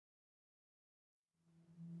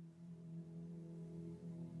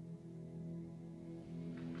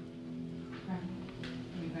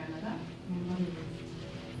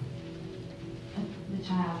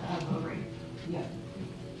child of ovary. Yeah.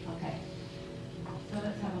 Okay. So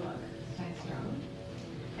let's have a look. Stay strong.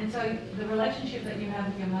 And so the relationship that you have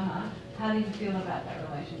with your mama, how do you feel about that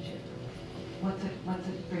relationship? What's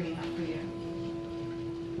it bringing up for you?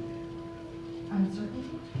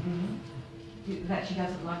 Uncertainty? Mm-hmm. That she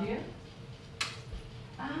doesn't love you?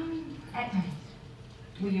 At times.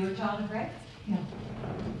 Were you a child of Rex? No.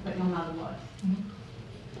 But your mother was.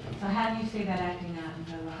 Mm-hmm. So how do you see that acting out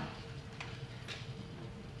in her life?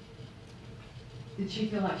 Did she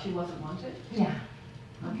feel like she wasn't wanted? Yeah.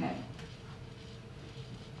 Okay.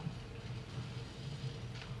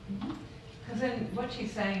 Because then what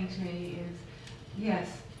she's saying to me is,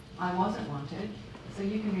 yes, I wasn't wanted, so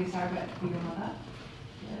you can be a surrogate for your mother.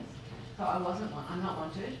 Yes. So I'm not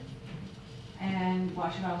wanted. And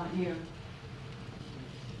why should I want you?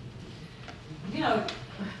 You know,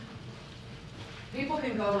 people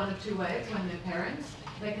can go one of two ways when they're parents.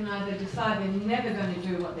 They can either decide they're never going to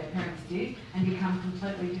do what their parents did and become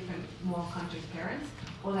completely different, more conscious parents,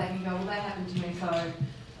 or they can go, well, that happened to me, so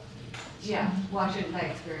yeah, why shouldn't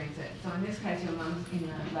they experience it? So in this case, your mum's in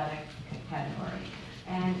the latter category.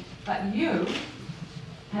 But you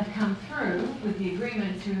have come through with the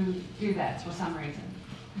agreement to do that for some reason.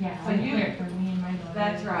 Yeah, so you, for me and my daughter.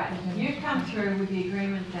 that's right. You've come through with the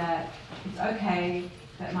agreement that it's okay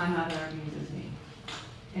that my mother abuses me.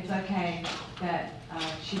 It's okay that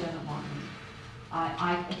she doesn't want me.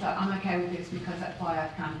 I'm okay with this because that's why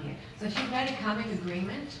I've come here. So she's made a karmic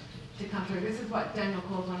agreement to come through. This is what Daniel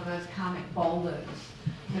calls one of those karmic boulders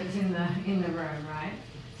that's in the room, right?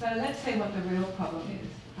 So let's see what the real problem is.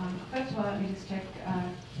 First of all, let me just check.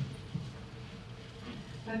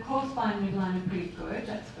 The core spine midline are pretty good.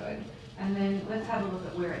 That's good. And then let's have a look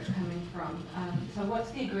at where it's coming from. So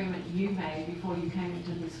what's the agreement you made before you came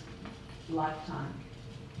into this lifetime?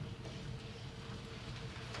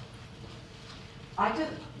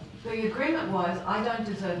 The agreement was, I don't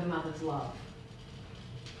deserve a mother's love.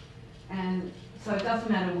 And so it doesn't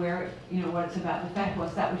matter where, what it's about. The fact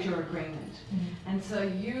was that was your agreement. And so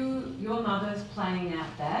your mother's playing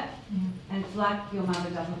out that, and it's like your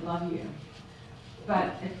mother doesn't love you.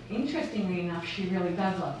 But interestingly enough, she really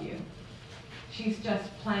does love you. She's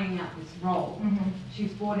just playing out this role.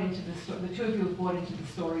 She's bought into the story. The two of you have bought into the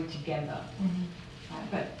story together.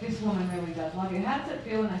 Right? But this woman really does love you. How does it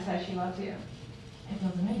feel when I say she loves you? It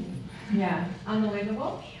feels amazing. Yeah.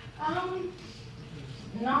 Unbelievable?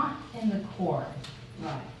 Not in the core.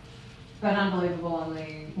 Right. But unbelievable on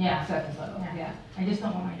the surface level. Yeah. I just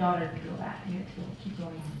don't want my daughter to feel that. I get to keep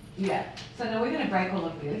going on. Yeah. So now we're going to break all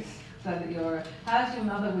of this so that how's your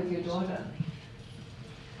mother with your daughter?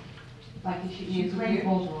 Like is she's great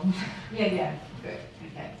both of them. Yeah. Good.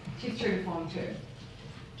 Okay. She's true to form too.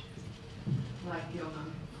 Like your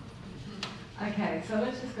mum. Okay, so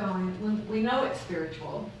let's just go on. We know it's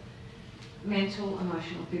spiritual. Mental,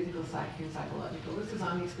 emotional, physical, psychic, and psychological. This is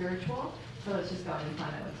only spiritual, so let's just go in and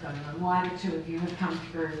find out what's going on. Why the two of you have come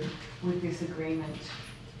through with this agreement.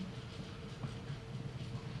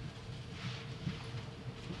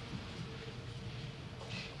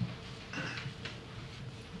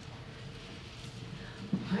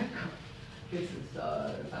 This is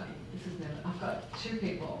so funny. I've got two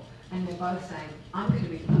people, and they're both saying, I'm going to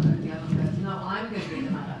be the mother, and the other one goes, no, I'm going to be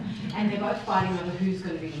the mother. And they're both fighting over who's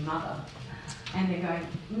going to be the mother. And they're going,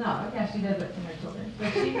 no. Yeah, she does it to her children.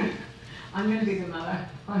 But I'm going to be the mother.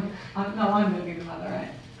 I'm going to be the mother,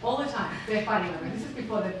 right? All the time, they're fighting over it. This is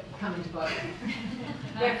before they come into body.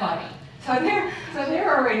 They're fighting. So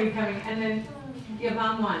they're already coming, and then your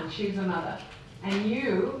mum won, she's the mother. And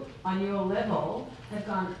you, on your level, have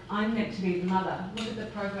gone, I'm meant to be the mother. Look at the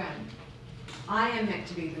program. I am meant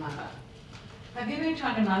to be the mother. Have you been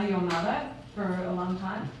trying to mother your mother for a long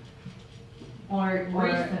time? Or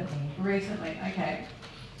recently, okay.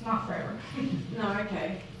 Not forever. No,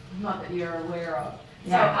 okay. Not that you're aware of.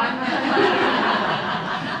 Yeah. So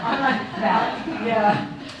I'm like that. Yeah.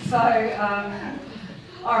 So,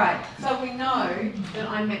 all right. So we know that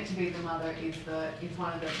I'm meant to be the mother is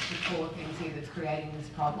one of the core things here that's creating this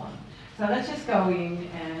problem. So let's just go in,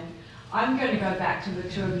 and I'm going to go back to the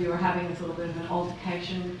two of you are having this little bit of an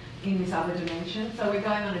altercation in this other dimension. So we're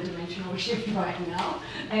going on a dimensional shift right now,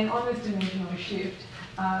 and on this dimensional shift,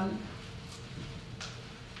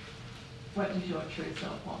 what does your true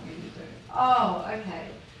self want me to do? Oh, okay.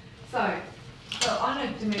 So on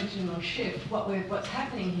a dimensional shift, what's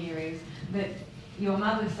happening here is that your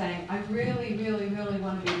mother's saying, I really, really, really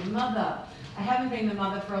want to be the mother. I haven't been the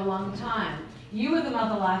mother for a long time. You were the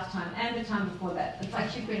mother last time and the time before that. It's like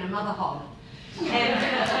she's been a mother hog.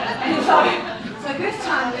 And so this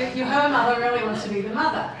time, her mother really wants to be the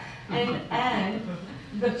mother. And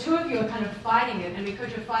the two of you are kind of fighting it, and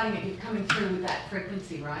because you're fighting it, you're coming through with that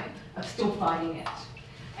frequency, right, of still fighting it.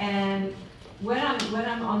 And when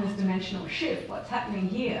I'm on this dimensional shift, what's happening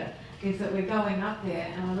here is that we're going up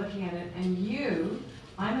there and we're looking at it, and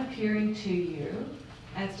I'm appearing to you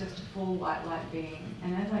as just a full white light being.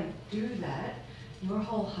 And as I do that, your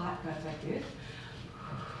whole heart goes like this.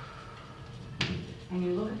 And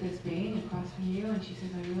you look at this being across from you, and she says,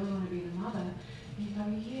 I really want to be the mother. And you go,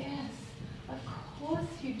 yes, of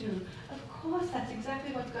course you do. Of course, that's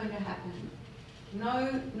exactly what's going to happen.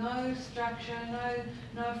 No structure,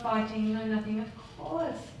 no fighting, no nothing. Of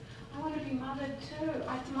course, I want to be mothered too.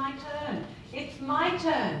 It's my turn. It's my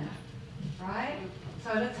turn, right?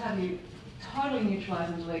 So let's have you totally neutralize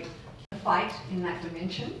and delete the fight in that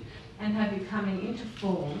dimension, and have you coming into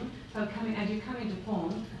form. So as you come into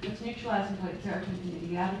form, let's neutralize and delete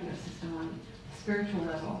serotonin out of your system on a spiritual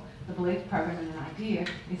level. The belief program and an idea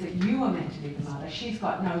is that you are meant to be the mother. She's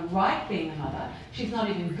got no right being a mother. She's not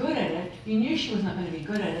even good at it. You knew she was not going to be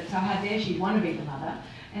good at it, so how dare she want to be the mother?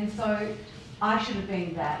 And so I should have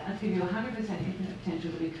been that. Let's give you 100% infinite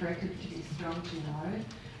potential to be corrected, to be strong, to know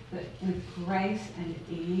that with grace and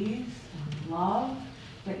ease and love,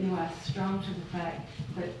 that you are strong to the fact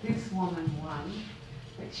that this woman won,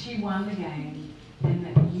 that she won the game, and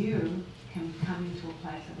that you can come into a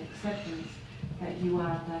place of acceptance that you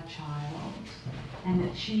are the child, and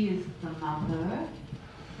that she is the mother,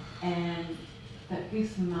 and that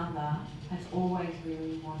this mother has always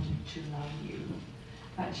really wanted to love you.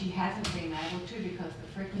 But she hasn't been able to because the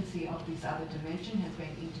frequency of this other dimension has been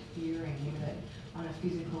interfering with it on a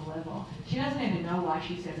physical level. She doesn't even know why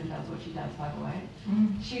she says and does what she does, by the way.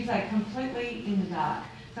 She's like completely in the dark.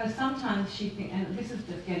 So sometimes she thinks, and this is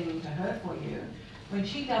just getting into her for you, when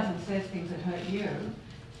she does and says things that hurt you,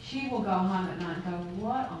 she will go home at night and go,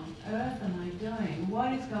 what on earth am I doing?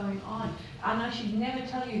 What is going on? I know she'd never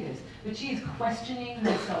tell you this, but she is questioning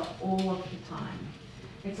herself all of the time.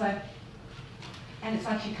 It's like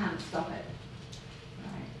she can't stop it.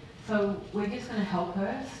 Right? So we're just going to help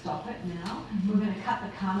her stop it now. We're going to cut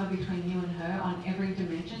the karma between you and her on every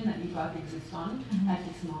dimension that you both exist on at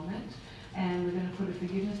this moment. And we're going to put a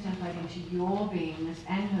forgiveness template into your beingness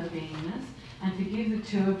and her beingness, and forgive the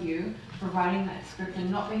two of you for writing that script and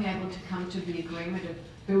not being able to come to the agreement of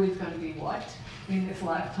who is going to be what in this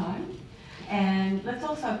lifetime. And let's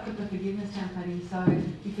also put the forgiveness template in, so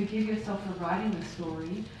you forgive yourself for writing the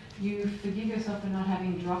story, you forgive yourself for not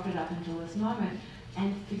having dropped it up until this moment,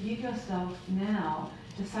 and forgive yourself now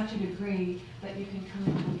to such a degree that you can come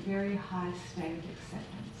into a very high state of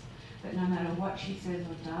acceptance, that no matter what she says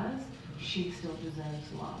or does, she still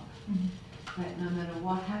deserves love. That no matter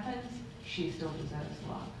what happens, she still deserves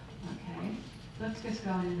love. Okay? Let's just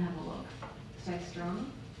go in and have a look. Stay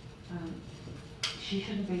strong. She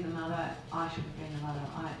shouldn't be the mother. I shouldn't be the mother.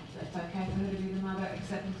 It's okay for her to be the mother.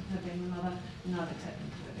 Acceptance of her being the mother. Not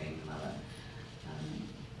acceptance of her being the mother.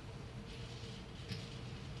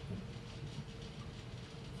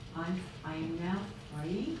 I am now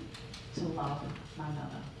free to love my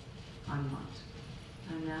mother. I'm not.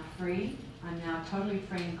 I'm now free. I'm now totally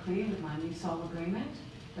free and clear with my new soul agreement.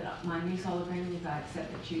 That my new soul agreement is I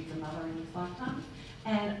accept that she's the mother in this lifetime.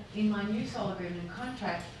 And in my new soul agreement and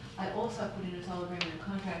contract, I also put in a soul agreement and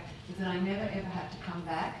contract is that I never ever have to come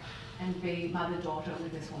back and be mother-daughter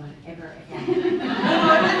with this woman ever again.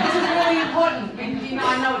 This is really important. You know,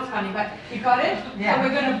 I know it's funny, but you got it? Yeah. So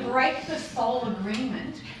we're going to break the soul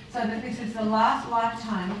agreement so that this is the last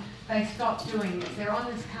lifetime they stop doing this. They're on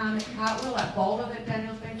this karmic cartwheel, that boulder that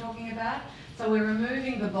Daniel's been talking about. So we're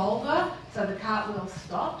removing the boulder so the cartwheel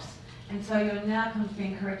stops. And so you're now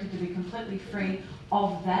being corrected to be completely free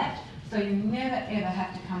of that. So you never ever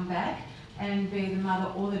have to come back and be the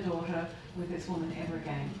mother or the daughter with this woman ever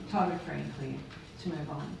again. Totally free and clear to move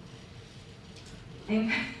on.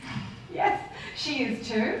 And yes, she is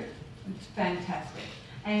too. It's fantastic.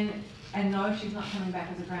 And no, she's not coming back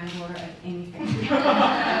as a granddaughter of anything.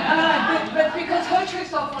 But because her true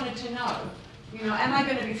self wanted to know, you know, am I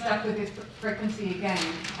going to be stuck with this frequency again?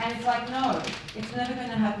 And it's like, no, it's never going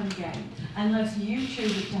to happen again unless you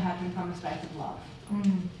choose it to happen from a space of love.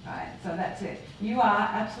 Right, so that's it. You are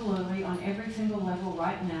absolutely on every single level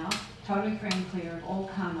right now, totally free and clear of all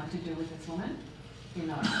karma to do with this woman. You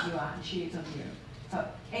know, you are, and she is of you. So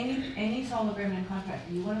any soul agreement and contract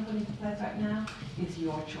you want to put into place right now is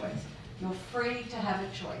your choice. You're free to have a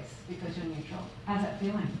choice because you're neutral. How's that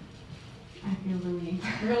feeling? I feel relieved.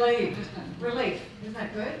 Relieved. Relief. Isn't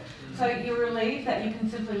that good? So you're relieved that you can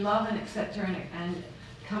simply love and accept her and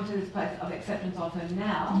come to this place of acceptance of her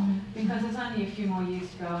now, because there's only a few more years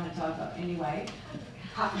to go and it's over anyway.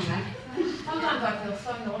 You know, sometimes I feel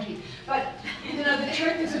so naughty, but you know, the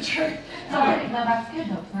truth is the truth. No, that's good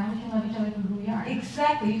though, because now we can love each other for who we are.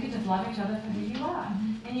 Exactly, you can just love each other for who you are.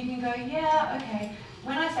 And you can go, yeah, okay.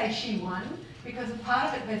 When I say she won, because a part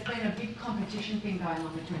of it, there's been a big competition thing going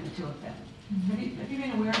on between the two of them. Have you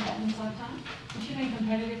been aware of that in this lifetime? Has she been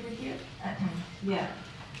competitive with you? At times. Yeah.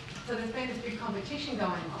 So there's been this big competition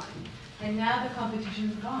going on, and now the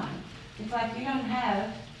competition's gone. It's like you don't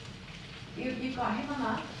have, you've got, hey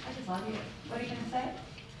mama, I just love you. What are you going to say?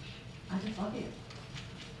 I just love you.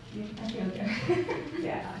 I feel good.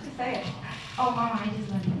 Yeah, just say it. Oh, Mama, I just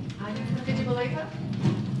love you. I just, did you believe her?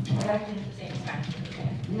 But I did the same Spanish. Okay.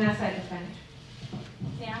 Now say it in Spanish.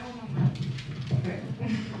 Te amo, Mama. Good.